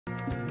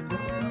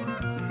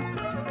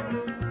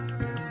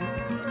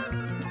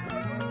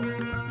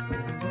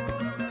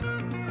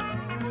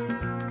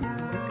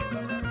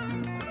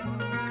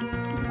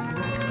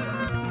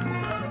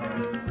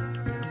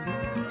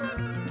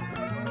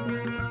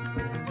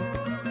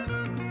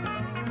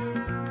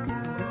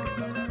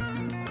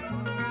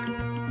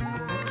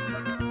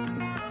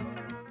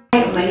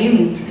my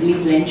name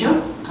is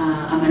Lenjo.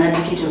 I'm an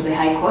advocate of the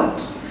High Court.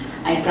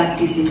 I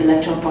practice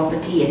intellectual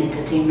property and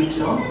entertainment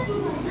law.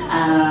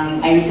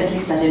 I recently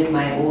started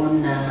my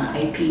own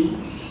IP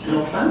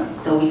law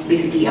firm. So it's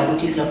basically a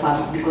boutique law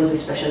firm because we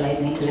specialize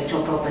in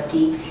intellectual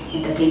property,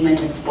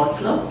 entertainment and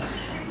sports law.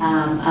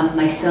 I'm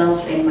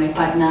myself and my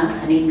partner,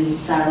 her name is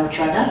Sarah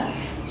Ochada.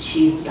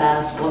 She's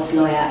a sports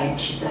lawyer and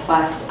she's the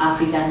first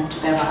African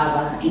to ever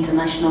have an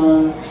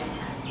international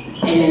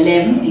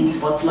LLM in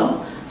sports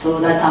law. So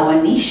that's our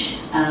niche.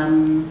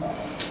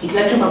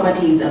 Intellectual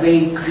property is a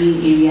very green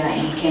area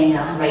in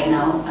Kenya right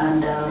now,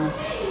 and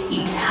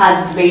it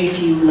has very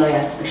few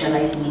lawyers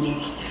specializing in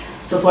it.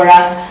 So for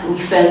us, we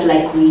felt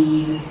like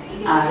we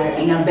are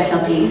in a better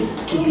place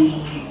to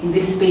be in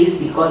this space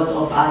because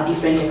of our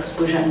different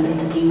exposure in the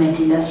entertainment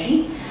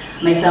industry.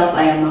 Myself,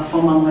 I am a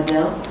former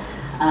model.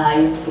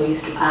 I also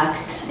used to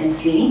act and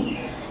sing.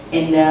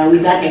 And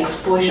with that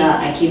exposure,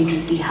 I came to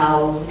see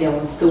how there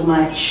was so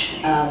much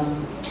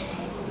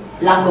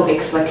lack of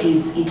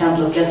expertise in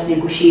terms of just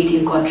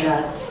negotiating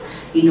contracts,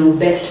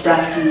 best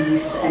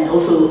practice, and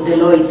also the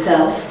law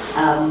itself.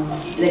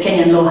 The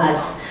Kenyan law has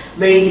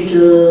very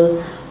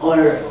little,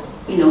 or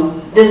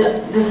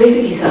there's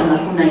basically some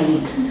lacuna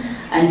in it,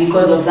 and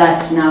because of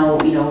that, now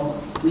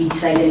we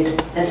decided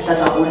let's start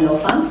our own law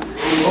firm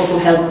and also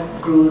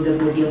help grow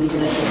the body of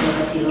intellectual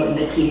property law in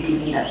the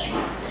creative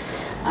industries.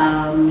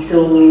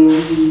 So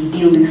we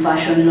deal with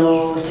fashion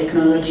law,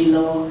 technology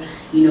law,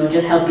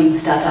 just helping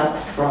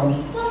startups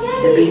from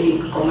the basic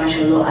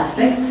commercial law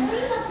aspects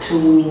to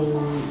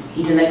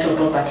intellectual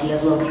property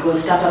as well,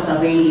 because startups are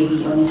very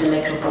heavy on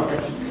intellectual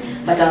property.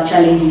 But our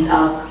challenge is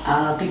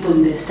our people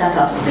in the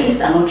startup space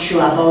are not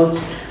sure about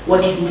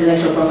what is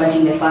intellectual property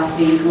in the first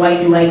place,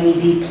 why do I need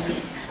it?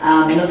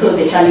 And also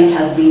the challenge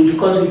has been,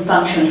 because we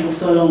functioned for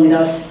so long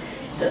without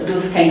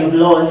those kind of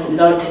laws,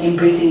 without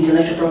embracing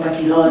intellectual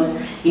property laws,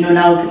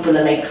 now people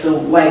are like, so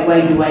why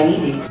do I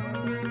need it?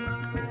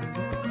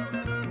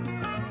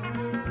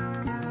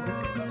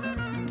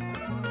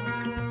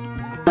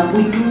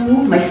 We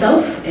do,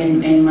 myself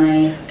and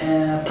my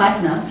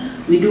partner,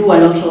 we do a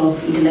lot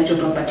of intellectual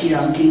property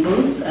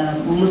roundtables.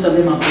 Most of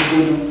them are pro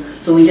bono.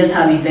 So we just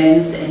have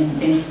events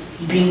and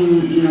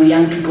bring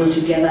young people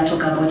together,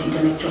 talk about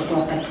intellectual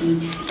property,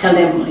 tell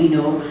them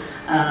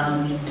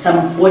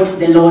what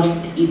the law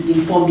is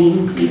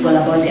informing people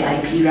about the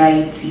IP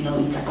rights.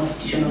 It's a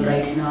constitutional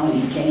right now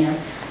in Kenya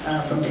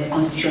from the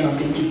Constitution of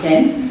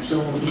 2010.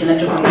 So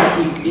intellectual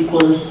property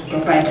equals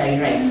proprietary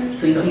rights.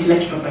 So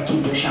intellectual property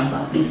is your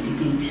shamba,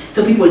 basically.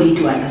 So people need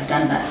to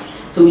understand that.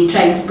 So we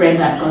try and spread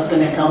that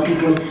gospel and tell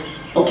people,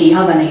 okay, you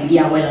have an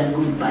idea, well and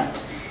good,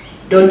 but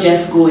don't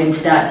just go and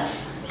start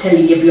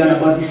telling everyone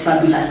about this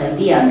fabulous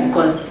idea,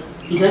 because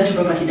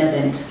intellectual property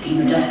doesn't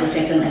just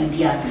protect an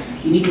idea.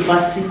 You need to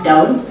first sit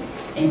down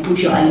and put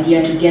your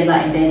idea together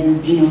and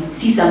then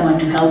see someone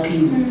to help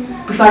you,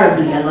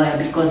 preferably a lawyer,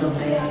 because of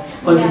the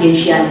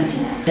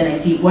confidentiality. Then I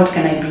see, what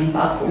can I bring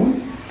back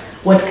home?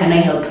 What can I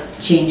help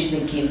change the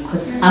game?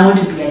 Because I want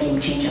to be a game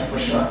changer for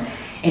sure.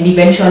 And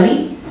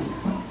eventually,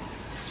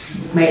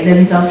 the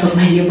results of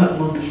my labor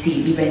will be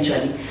seen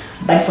eventually.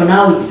 But for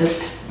now, it's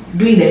just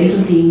doing the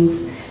little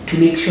things to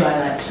make sure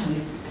that we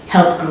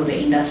help grow the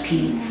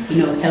industry,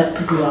 help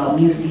grow our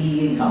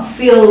music, our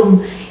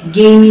film,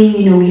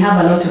 gaming. We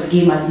have a lot of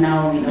gamers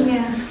now.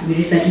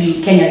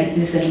 Kenya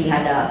recently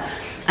had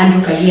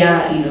Andrew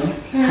Kagia,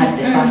 had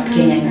the first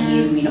Kenyan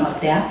game,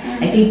 up there.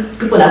 I think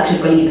people are actually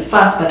calling it the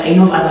first, but I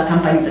know of other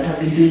companies that have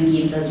been doing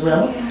games as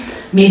well.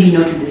 Maybe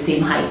not with the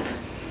same hype.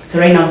 So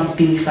right now he's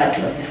being referred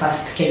to as the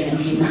first Kenyan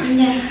gamer,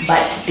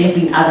 but there have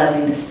been others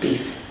in the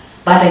space.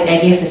 But I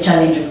guess the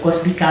challenge, of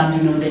course,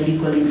 becomes the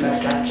legal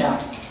infrastructure.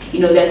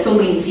 There's so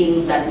many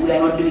things that we are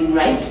not doing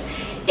right,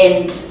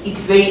 and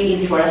it's very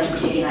easy for us to be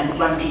taken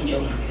advantage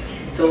of.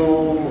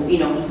 So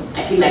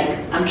I feel like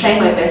I'm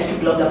trying my best to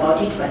blog about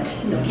it, but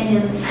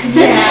Kenyans,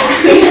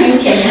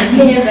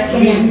 Kenyans are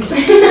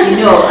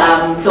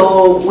Kenyans.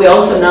 So we're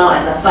also now,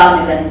 as a firm,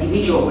 as an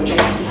individual, we're trying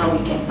to see how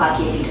we can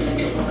package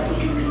intellectual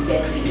property to be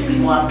sexy, to be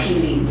more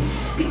appealing,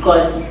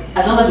 because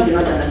as long as we do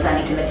not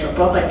understand intellectual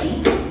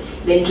property,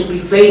 then it will be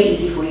very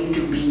easy for you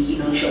to be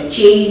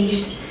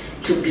shortchanged,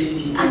 to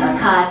be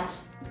undercut.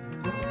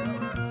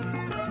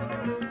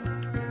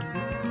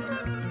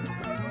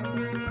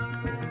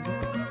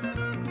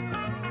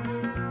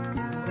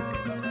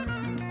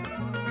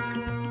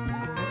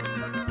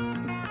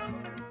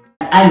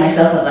 I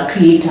myself, as a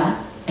creator,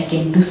 I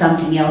can do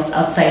something else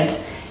outside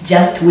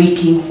just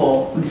waiting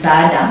for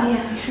msaada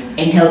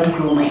and help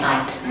grow my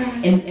art.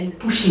 And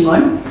pushing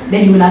on,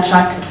 then you will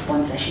attract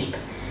sponsorship.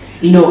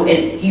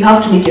 You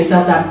have to make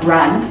yourself that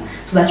brand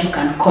so that you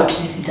can court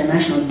these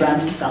international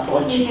brands to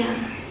support you.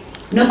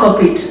 No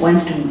corporate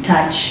wants to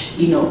touch,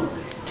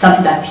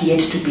 something that's yet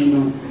to be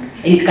known.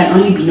 And it can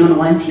only be known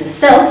once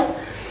yourself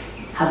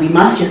have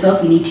immersed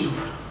yourself in it.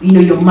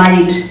 You're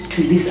married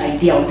to this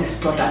idea or this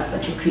product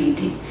that you're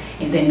creating.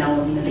 And then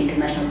now, the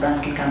international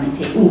brands can come and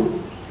say,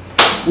 oh,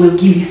 we'll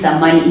give you some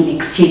money in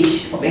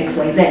exchange of X,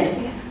 Y, Z.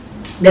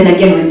 Then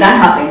again, when that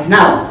happens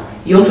now,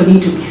 you also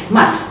need to be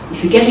smart.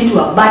 If you get into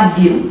a bad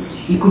deal,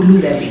 you could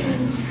lose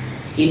everything,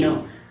 you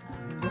know.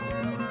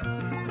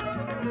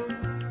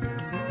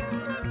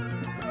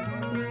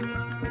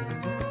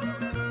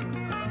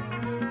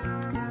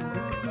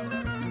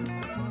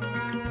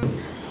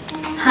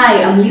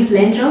 Hi, I'm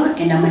Lenjo,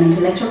 and I'm an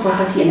intellectual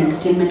property and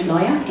entertainment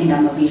lawyer, and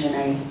I'm a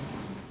visionary.